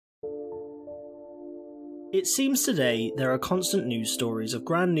It seems today there are constant news stories of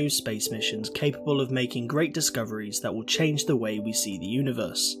grand new space missions capable of making great discoveries that will change the way we see the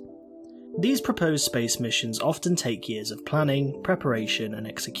universe. These proposed space missions often take years of planning, preparation and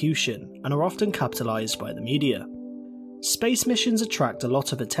execution, and are often capitalised by the media. Space missions attract a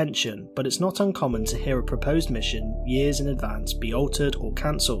lot of attention, but it's not uncommon to hear a proposed mission years in advance be altered or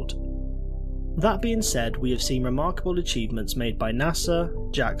cancelled. That being said, we have seen remarkable achievements made by NASA,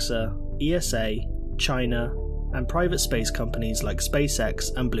 JAXA, ESA, China, and private space companies like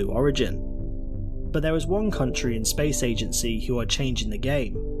SpaceX and Blue Origin. But there is one country and space agency who are changing the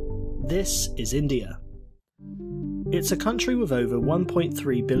game. This is India. It's a country with over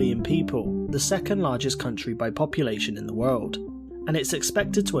 1.3 billion people, the second largest country by population in the world, and it's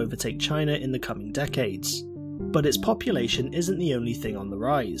expected to overtake China in the coming decades. But its population isn't the only thing on the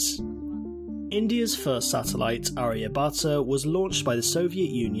rise. India's first satellite, Aryabhata, was launched by the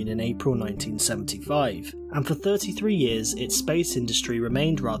Soviet Union in April 1975, and for 33 years its space industry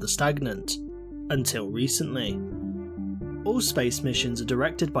remained rather stagnant, until recently. All space missions are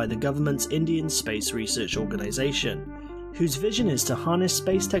directed by the government's Indian Space Research Organisation, whose vision is to harness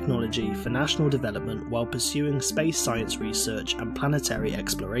space technology for national development while pursuing space science research and planetary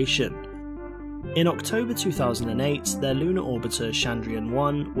exploration. In October 2008, their lunar orbiter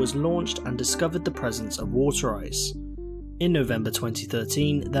Chandrayaan-1 was launched and discovered the presence of water ice. In November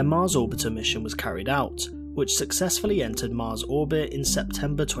 2013, their Mars orbiter mission was carried out, which successfully entered Mars orbit in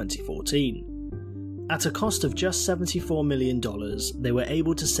September 2014. At a cost of just $74 million, they were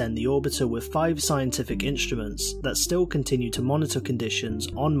able to send the orbiter with 5 scientific instruments that still continue to monitor conditions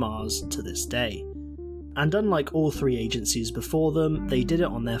on Mars to this day. And unlike all 3 agencies before them, they did it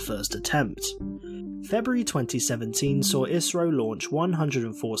on their first attempt. February 2017 saw ISRO launch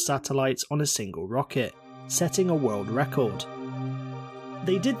 104 satellites on a single rocket, setting a world record.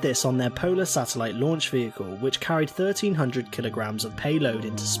 They did this on their Polar Satellite Launch Vehicle, which carried 1,300 kilograms of payload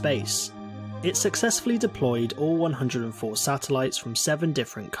into space. It successfully deployed all 104 satellites from 7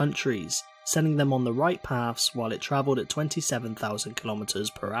 different countries, sending them on the right paths while it travelled at 27,000 kilometers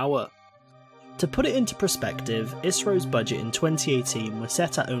per hour. To put it into perspective, ISRO's budget in 2018 was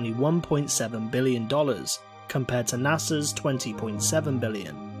set at only $1.7 billion, compared to NASA's $20.7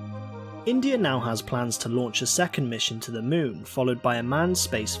 billion. India now has plans to launch a second mission to the Moon, followed by a manned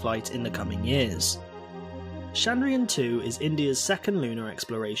spaceflight in the coming years. Chandrayaan-2 is India's second lunar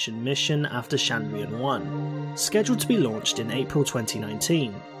exploration mission after Chandrayaan-1, scheduled to be launched in April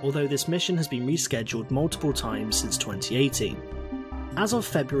 2019, although this mission has been rescheduled multiple times since 2018. As of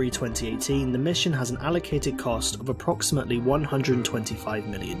February 2018, the mission has an allocated cost of approximately $125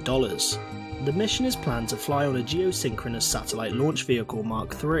 million. The mission is planned to fly on a geosynchronous satellite launch vehicle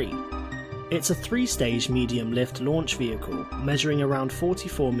Mark III. It's a 3-stage medium-lift launch vehicle, measuring around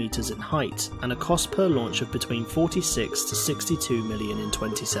 44 meters in height, and a cost per launch of between $46 to $62 million in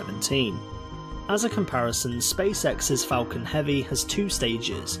 2017. As a comparison, SpaceX's Falcon Heavy has 2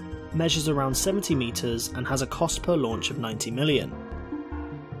 stages, measures around 70 meters, and has a cost per launch of $90 million.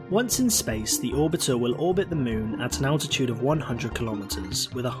 Once in space, the orbiter will orbit the Moon at an altitude of 100 kilometers,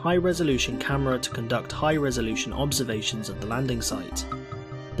 with a high-resolution camera to conduct high-resolution observations of the landing site.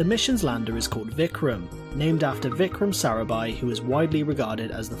 The mission's lander is called Vikram, named after Vikram Sarabhai, who is widely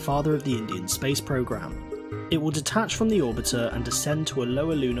regarded as the father of the Indian space program. It will detach from the orbiter and descend to a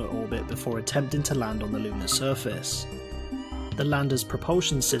lower lunar orbit before attempting to land on the lunar surface. The lander's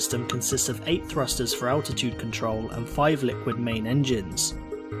propulsion system consists of 8 thrusters for altitude control and 5 liquid main engines.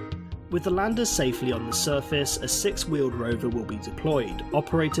 With the lander safely on the surface, a 6-wheeled rover will be deployed,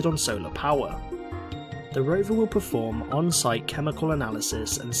 operated on solar power. The rover will perform on-site chemical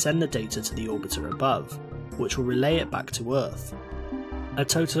analysis and send the data to the orbiter above, which will relay it back to Earth. A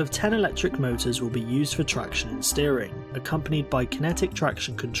total of 10 electric motors will be used for traction and steering, accompanied by kinetic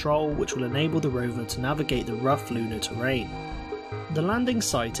traction control, which will enable the rover to navigate the rough lunar terrain. The landing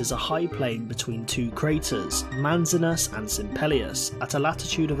site is a high plain between 2 craters, Manzinus and Simpelius, at a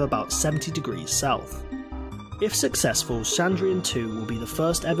latitude of about 70 degrees south. If successful, Chandrayaan-2 will be the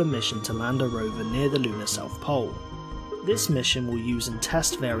first ever mission to land a rover near the lunar South Pole. This mission will use and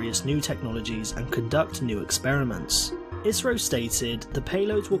test various new technologies and conduct new experiments. ISRO stated, the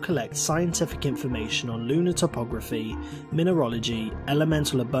payloads will collect scientific information on lunar topography, mineralogy,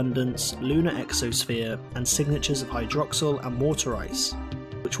 elemental abundance, lunar exosphere, and signatures of hydroxyl and water ice,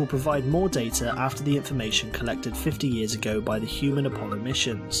 which will provide more data after the information collected 50 years ago by the human Apollo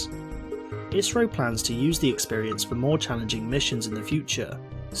missions. ISRO plans to use the experience for more challenging missions in the future,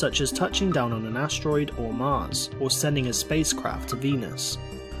 such as touching down on an asteroid or Mars, or sending a spacecraft to Venus.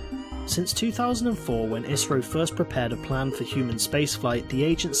 Since 2004, when ISRO first prepared a plan for human spaceflight, the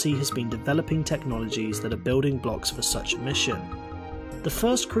agency has been developing technologies that are building blocks for such a mission. The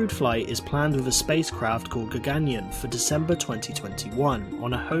first crewed flight is planned with a spacecraft called Gaganyaan for December 2021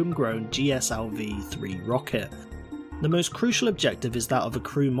 on a homegrown GSLV-3 rocket. The most crucial objective is that of a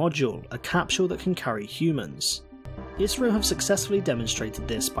crew module, a capsule that can carry humans. ISRO have successfully demonstrated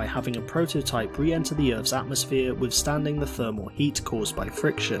this by having a prototype re-enter the Earth's atmosphere withstanding the thermal heat caused by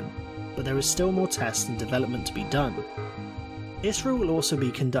friction, but there is still more tests and development to be done. ISRO will also be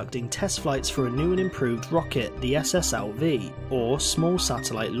conducting test flights for a new and improved rocket, the SSLV, or Small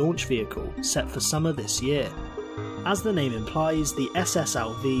Satellite Launch Vehicle, set for summer this year. As the name implies, the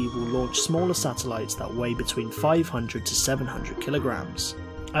SSLV will launch smaller satellites that weigh between 500 to 700 kilograms.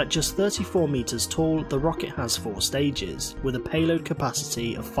 At just 34 meters tall, the rocket has 4 stages, with a payload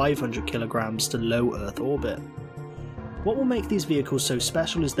capacity of 500 kilograms to low Earth orbit. What will make these vehicles so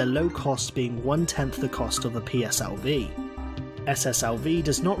special is their low cost being 1/10 the cost of a PSLV. SSLV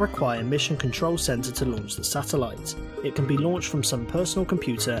does not require a mission control center to launch the satellite. It can be launched from some personal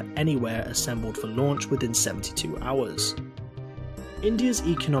computer anywhere, assembled for launch within 72 hours. India's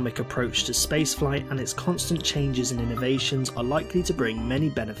economic approach to spaceflight and its constant changes and innovations are likely to bring many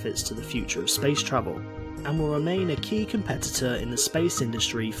benefits to the future of space travel, and will remain a key competitor in the space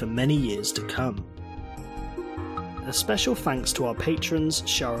industry for many years to come. A special thanks to our patrons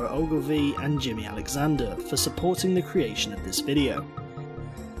Shara Ogilvy and Jimmy Alexander for supporting the creation of this video.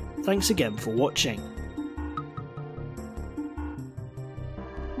 Thanks again for watching.